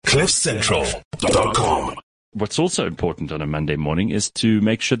CliffCentral.com. What's also important on a Monday morning is to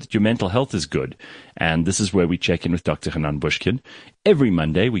make sure that your mental health is good. And this is where we check in with Dr. Hanan Bushkin. Every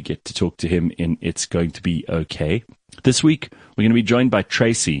Monday, we get to talk to him in It's Going to Be Okay. This week, we're going to be joined by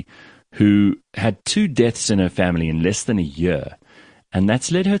Tracy, who had 2 deaths in her family in less than a year. And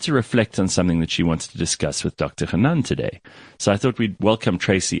that's led her to reflect on something that she wants to discuss with Dr. Hanan today. So I thought we'd welcome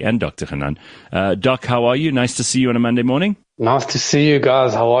Tracy and Dr. Hanan. Doc, how are you? Nice to see you on a Monday morning. Nice to see you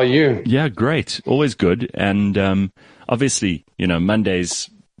guys. How are you? Yeah, great. Always good. And obviously, Monday's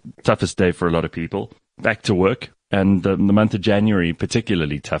toughest day for a lot of people. Back to work. And the month of January,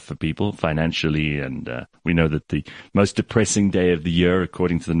 particularly tough for people financially. And we know that the most depressing day of the year,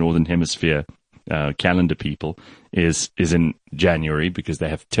 according to the Northern Hemisphere calendar people, is in January because they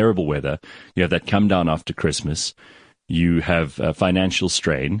have terrible weather. You have that come down after Christmas. You have financial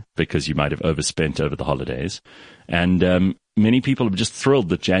strain because you might have overspent over the holidays. And many people are just thrilled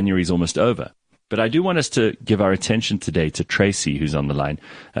that January is almost over. But I do want us to give our attention today to Tracy, who's on the line.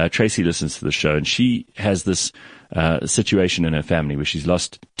 Tracy listens to the show, and she has this situation in her family where she's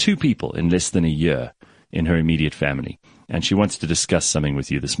lost 2 people in less than a year in her immediate family. And she wants to discuss something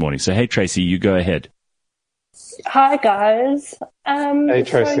with you this morning. So, hey, Tracy, you go ahead. Hi, guys. Hey,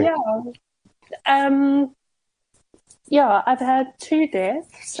 Tracy. So, I've had 2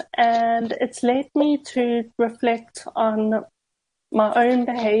 deaths, and it's led me to reflect on my own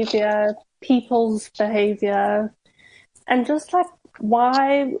behavior, people's behavior, and just like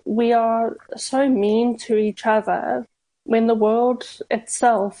why we are so mean to each other when the world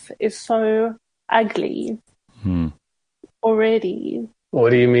itself is so ugly already. What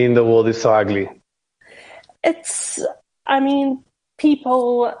do you mean the world is so ugly?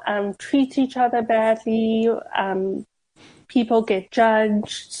 People treat each other badly. People get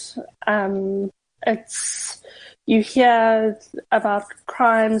judged. You hear about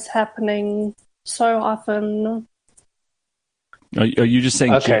crimes happening so often. Are you just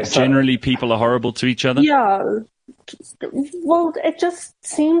saying generally people are horrible to each other? Yeah. Well, it just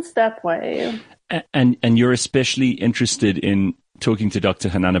seems that way. And you're especially interested in talking to Dr.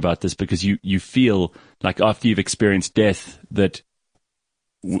 Hanan about this because you feel like after you've experienced death that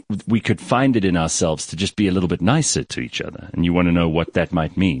we could find it in ourselves to just be a little bit nicer to each other. And you want to know what that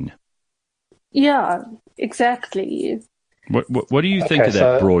might mean. Yeah, exactly. What do you think of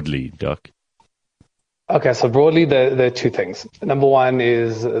that broadly, Doc? Okay, so broadly, there are 2 things. Number one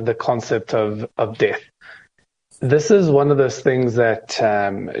is the concept of death. This is one of those things that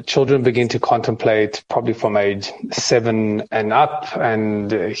children begin to contemplate probably from age 7 and up,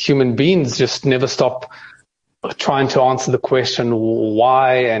 and human beings just never stop trying to answer the question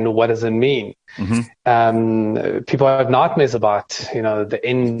why and what does it mean. Mm-hmm. People have nightmares about the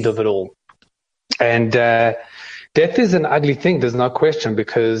end of it all. And death is an ugly thing, there's no question,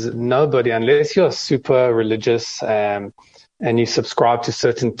 because nobody, unless you're super religious and you subscribe to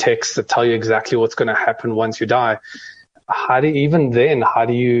certain texts that tell you exactly what's going to happen once you die, how do you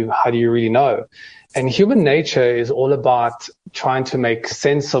really know? And human nature is all about trying to make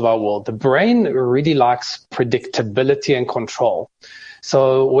sense of our world. The brain really likes predictability and control.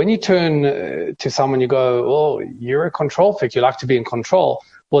 So when you turn to someone, you go, "Oh, you're a control freak. You like to be in control."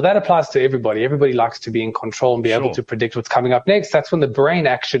 Well, that applies to everybody. Everybody likes to be in control and be able to predict what's coming up next. That's when the brain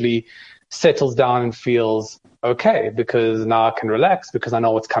actually settles down and feels okay, because now I can relax because I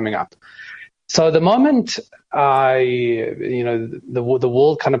know what's coming up. So the moment the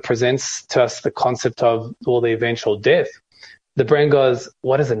world kind of presents to us the concept of the eventual death, the brain goes,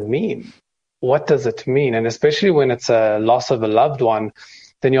 what does it mean? What does it mean? And especially when it's a loss of a loved one,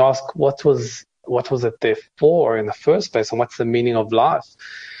 then you ask, what was it there for in the first place? And what's the meaning of life?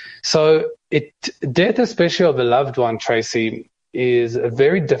 So death, especially of a loved one, Tracy, is a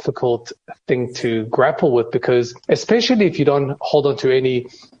very difficult thing to grapple with, because especially if you don't hold on to any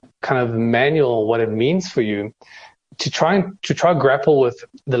kind of manual what it means for you, to try grapple with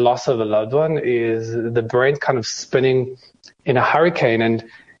the loss of a loved one is the brain kind of spinning in a hurricane, and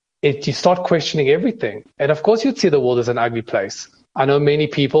you start questioning everything. And of course you'd see the world as an ugly place. I know many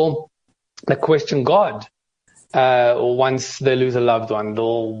people that question God once they lose a loved one.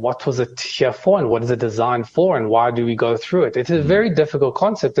 What was it here for, and what is it designed for, and why do we go through it? It's a very difficult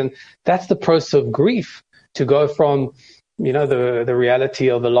concept, and that's the process of grief, to go from the reality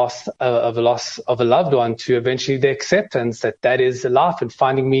of a loss of a loved one to eventually the acceptance that is life and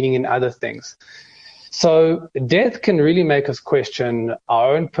finding meaning in other things. So death can really make us question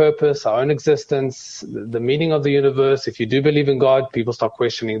our own purpose, our own existence, the meaning of the universe. If you do believe in God, people start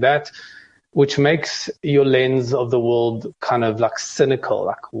questioning that, which makes your lens of the world kind of like cynical.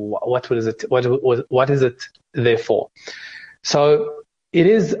 Like, what is it there for? So it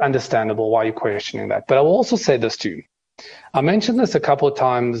is understandable why you're questioning that. But I will also say this to you. I mentioned this a couple of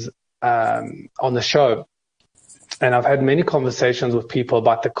times on the show, and I've had many conversations with people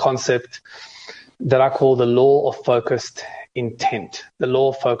about the concept that I call the law of focused intent. The law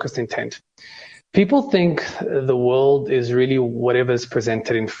of focused intent. People think the world is really whatever is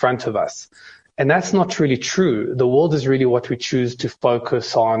presented in front of us. And that's not really true. The world is really what we choose to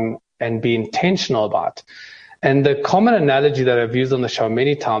focus on and be intentional about. And the common analogy that I've used on the show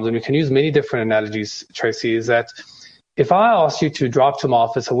many times, and we can use many different analogies, Tracy, is that if I ask you to drive to my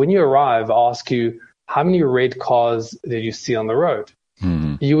office, and when you arrive, I ask you, how many red cars did you see on the road?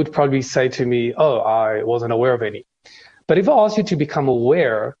 Mm-hmm. You would probably say to me, oh, I wasn't aware of any. But if I ask you to become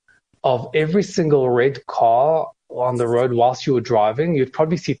aware of every single red car on the road whilst you were driving, you'd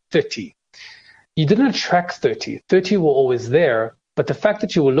probably see 30. You didn't attract 30. 30 were always there, but the fact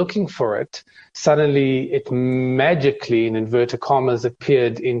that you were looking for it, suddenly it magically, in inverted commas,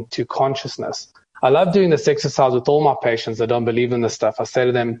 appeared into consciousness. I love doing this exercise with all my patients that don't believe in this stuff. I say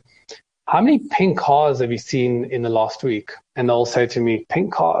to them, how many pink cars have you seen in the last week? And they'll say to me,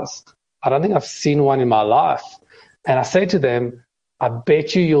 pink cars? I don't think I've seen one in my life. And I say to them, I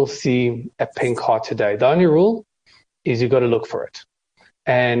bet you'll see a pink car today. The only rule is you've got to look for it.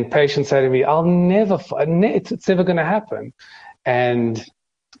 And patients say to me, it's never going to happen. And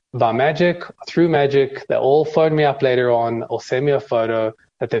by magic, through magic, they all phone me up later on or send me a photo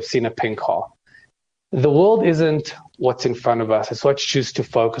that they've seen a pink car. The world isn't what's in front of us. It's what you choose to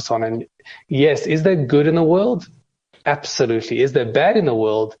focus on. And yes, is there good in the world? Absolutely. Is there bad in the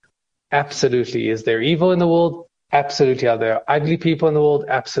world? Absolutely. Is there evil in the world? Absolutely. Are there ugly people in the world?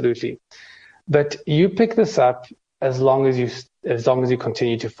 Absolutely. But you pick this up as long as you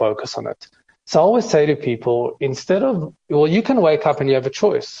continue to focus on it. So I always say to people, you can wake up and you have a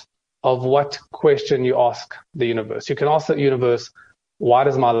choice of what question you ask the universe. You can ask the universe, why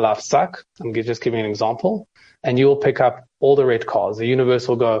does my life suck? I'm just giving an example. And you will pick up all the red cars. The universe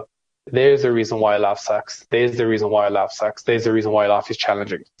will go, there's the reason why your life sucks. There's the reason why your life sucks. There's the reason why your life is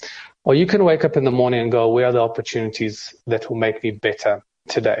challenging. Or you can wake up in the morning and go, where are the opportunities that will make me better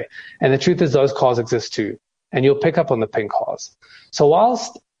today? And the truth is those cars exist too. And you'll pick up on the pink cars. So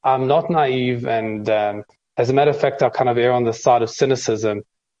whilst I'm not naive and as a matter of fact, I kind of err on the side of cynicism,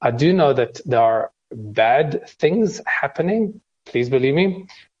 I do know that there are bad things happening. Please believe me.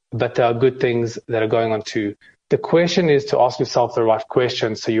 But there are good things that are going on too. The question is to ask yourself the right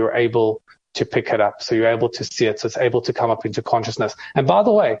question so you're able to pick it up, so you're able to see it, so it's able to come up into consciousness. And by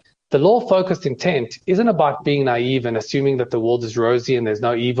the way, the law of focused intent isn't about being naive and assuming that the world is rosy and there's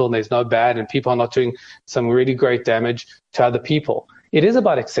no evil and there's no bad and people are not doing some really great damage to other people. It is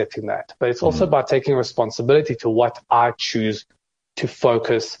about accepting that, but it's also about taking responsibility to what I choose to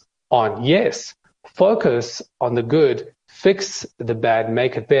focus on. Yes, focus on the good, fix the bad,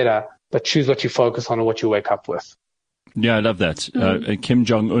 make it better, but choose what you focus on and what you wake up with. Yeah, I love that. Kim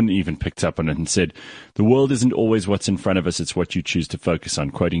Jong-un even picked up on it and said, the world isn't always what's in front of us, it's what you choose to focus on,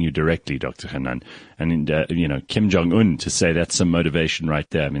 quoting you directly, Dr. Hanan. And, Kim Jong-un, to say that's some motivation right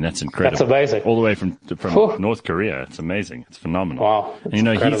there. I mean, that's incredible. That's amazing. All the way from North Korea. It's amazing. It's phenomenal. Wow.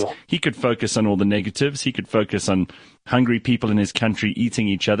 He could focus on all the negatives. He could focus on hungry people in his country eating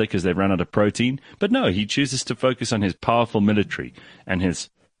each other because they've run out of protein. But no, he chooses to focus on his powerful military and his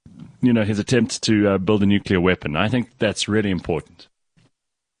attempts to build a nuclear weapon. I think that's really important.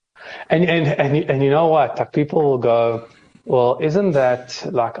 And you know what? Like people will go, well, isn't that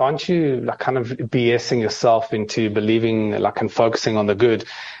like, aren't you like kind of BSing yourself into believing like and focusing on the good?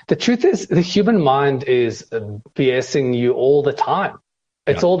 The truth is the human mind is BSing you all the time.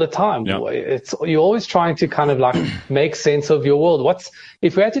 It's all the time. Yeah. You're always trying to kind of like make sense of your world.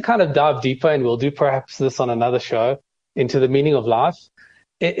 If we had to kind of dive deeper, and we'll do perhaps this on another show, into the meaning of life,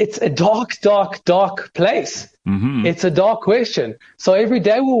 it's a dark, dark, dark place. Mm-hmm. It's a dark question. So every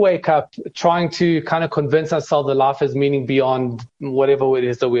day we'll wake up trying to kind of convince ourselves that life has meaning beyond whatever it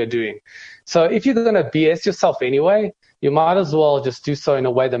is that we're doing. So if you're going to BS yourself anyway, you might as well just do so in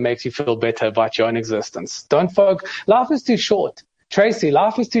a way that makes you feel better about your own existence. Life is too short. Tracy,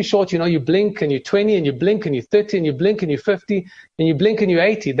 life is too short. You blink and you're 20 and you blink and you're 30 and you blink and you're 50 and you blink and you're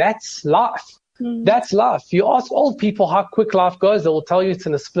 80. That's life. That's life. You ask old people how quick life goes, they will tell you it's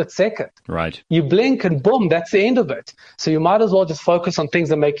in a split second. Right. You blink and boom, that's the end of it. So you might as well just focus on things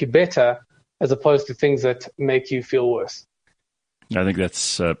that make you better as opposed to things that make you feel worse. I think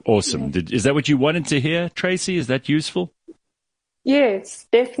that's awesome. Is that what you wanted to hear, Tracy? Is that useful? Yes,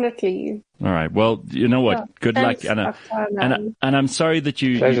 definitely. All right. Well, you know what? Yeah. Good Thanks, luck, Anna. Dr. Hanan. And I'm sorry that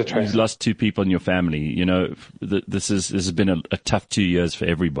Pleasure, you've Tracy. lost two people in your family. You know, this has been a tough 2 years for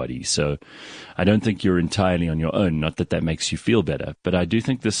everybody. So I don't think you're entirely on your own. Not that that makes you feel better, but I do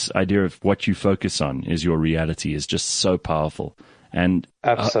think this idea of what you focus on is your reality is just so powerful. And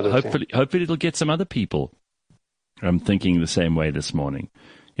Absolutely. hopefully it'll get some other people thinking the same way this morning.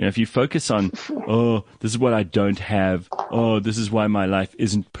 You know, if you focus on, oh, this is what I don't have. Oh, this is why my life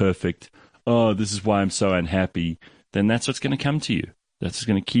isn't perfect. Oh, this is why I'm so unhappy. Then that's what's going to come to you. That's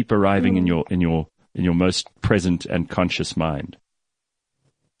going to keep arriving in your most present and conscious mind.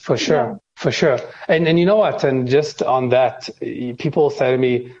 For sure. And you know what? And just on that, people say to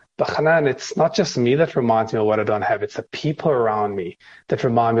me, but Hanan, it's not just me that reminds me of what I don't have. It's the people around me that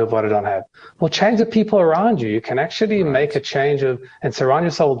remind me of what I don't have. Well, change the people around you. You can actually make a change and surround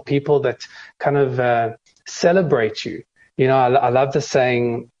yourself with people that kind of celebrate you. You know, I love the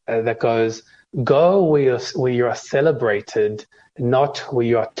saying that goes, go where you are celebrated, not where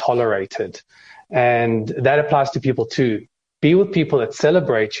you are tolerated. And that applies to people too. Be with people that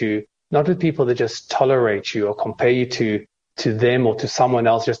celebrate you, not with people that just tolerate you or compare you to them or to someone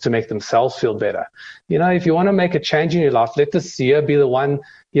else just to make themselves feel better. You know, if you want to make a change in your life, let this year be the one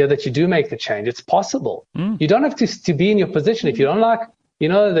year that you do make the change. It's possible. You don't have to be in your position. If you don't like, you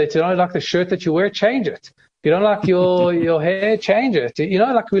know, that you don't like the shirt that you wear, change it. If you don't like your hair, change it. You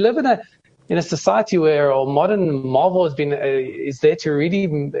know, like we live in a society where modern Marvel has been is there to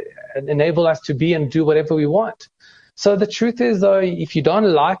really enable us to be and do whatever we want. So the truth is, though, if you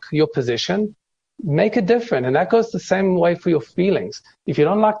don't like your position, make it different. And that goes the same way for your feelings. If you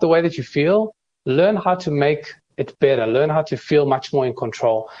don't like the way that you feel, learn how to make it better. Learn how to feel much more in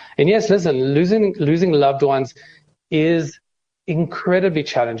control. And yes, listen, losing loved ones is incredibly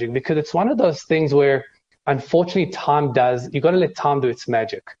challenging because it's one of those things where, unfortunately, you got to let time do its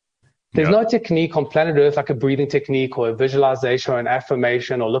magic. There's no technique on planet Earth like a breathing technique or a visualization or an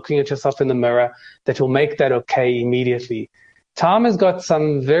affirmation or looking at yourself in the mirror that will make that okay immediately. Time has got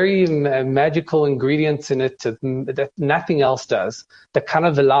some very magical ingredients in it that nothing else does, that kind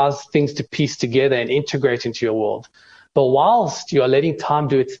of allows things to piece together and integrate into your world. But whilst you are letting time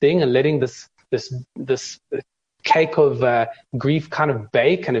do its thing and letting this cake of grief kind of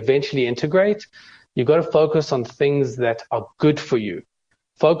bake and eventually integrate, you've got to focus on things that are good for you.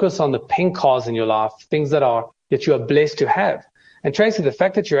 Focus on the pink cars in your life, things that you are blessed to have. And Tracy, the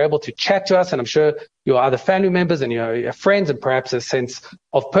fact that you're able to chat to us, and I'm sure your other family members and your friends, and perhaps a sense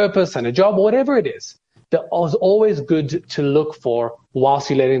of purpose and a job, or whatever it is, that is always good to look for whilst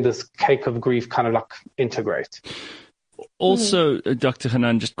you're letting this cake of grief kind of like integrate. Also, Dr.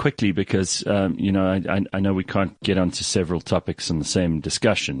 Hanan, just quickly, because, you know, I know we can't get onto several topics in the same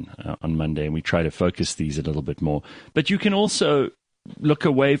discussion on Monday, and we try to focus these a little bit more. But you can also look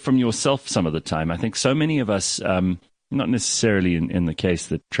away from yourself some of the time. I think so many of us, not necessarily in the case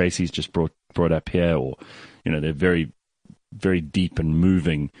that Tracy's just brought up here, or, you know, they're very, very deep and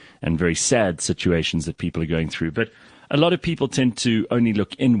moving and very sad situations that people are going through. But a lot of people tend to only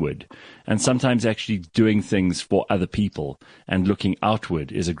look inward, and sometimes actually doing things for other people and looking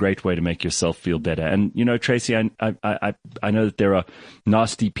outward is a great way to make yourself feel better. And, you know, Tracy, I know that there are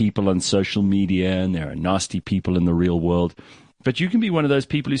nasty people on social media and there are nasty people in the real world, but you can be one of those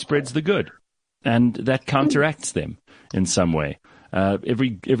people who spreads the good, and that counteracts them in some way. Every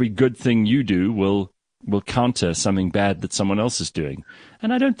good thing you do will counter something bad that someone else is doing.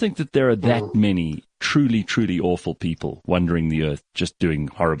 And I don't think that there are that many truly, truly awful people wandering the earth just doing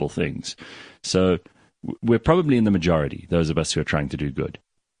horrible things. So we're probably in the majority, those of us who are trying to do good.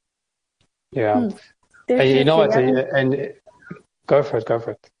 Yeah. And you know what? And go for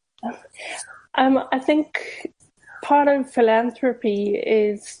it. I think part of philanthropy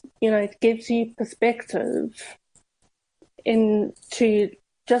is, you know, it gives you perspective into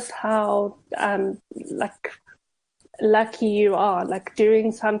just how lucky you are, like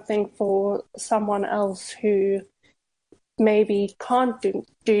doing something for someone else who maybe can't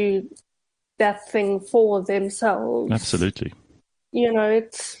do that thing for themselves. Absolutely. You know,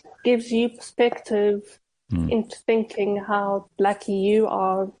 it gives you perspective into thinking how lucky you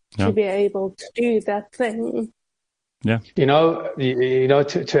are to be able to do that thing. Yeah. You know,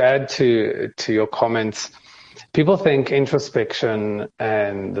 to add to your comments, people think introspection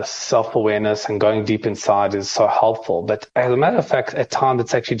and the self-awareness and going deep inside is so helpful. But as a matter of fact, at times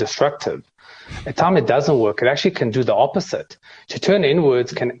it's actually destructive. At times it doesn't work. It actually can do the opposite. To turn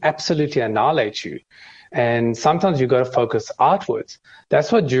inwards can absolutely annihilate you. And sometimes you got to focus outwards.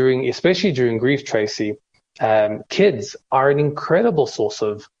 That's what especially during grief, Tracy, kids are an incredible source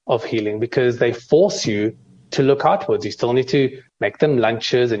of healing because they force you to look outwards. You still need to make them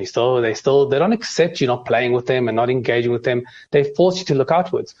lunches, and they don't accept you not playing with them and not engaging with them. They force you to look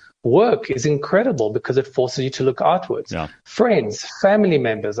outwards. Work is incredible because it forces you to look outwards. Yeah. Friends, family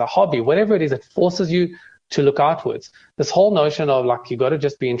members, a hobby, whatever it is, it forces you to look outwards. This whole notion of like, you got to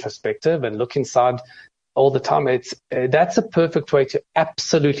just be introspective and look inside all the time. That's a perfect way to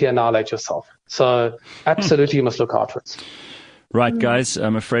absolutely annihilate yourself. So absolutely you must look outwards. Right, guys,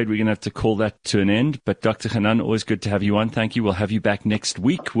 I'm afraid we're going to have to call that to an end. But Dr. Hanan, always good to have you on. Thank you. We'll have you back next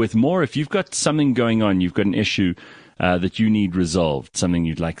week with more. If you've got something going on, you've got an issue that you need resolved, something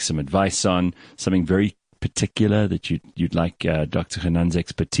you'd like some advice on, something very particular that you'd like Dr. Hanan's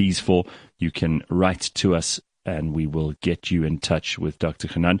expertise for, you can write to us and we will get you in touch with Dr.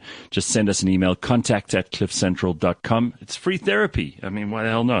 Hanan. Just send us an email, contact@cliffcentral.com. It's free therapy. I mean, why the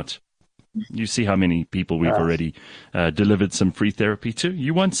hell not? You see how many people we've already delivered some free therapy to.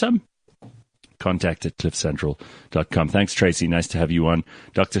 You want some? Contact@cliffcentral.com. Thanks, Tracy. Nice to have you on.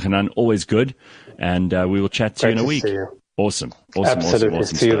 Dr. Hanan, always good. And we will chat to you in a week. Awesome. Absolutely.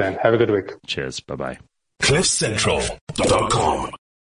 Awesome See you stuff. then. Have a good week. Cheers. Bye-bye. cliffcentral.com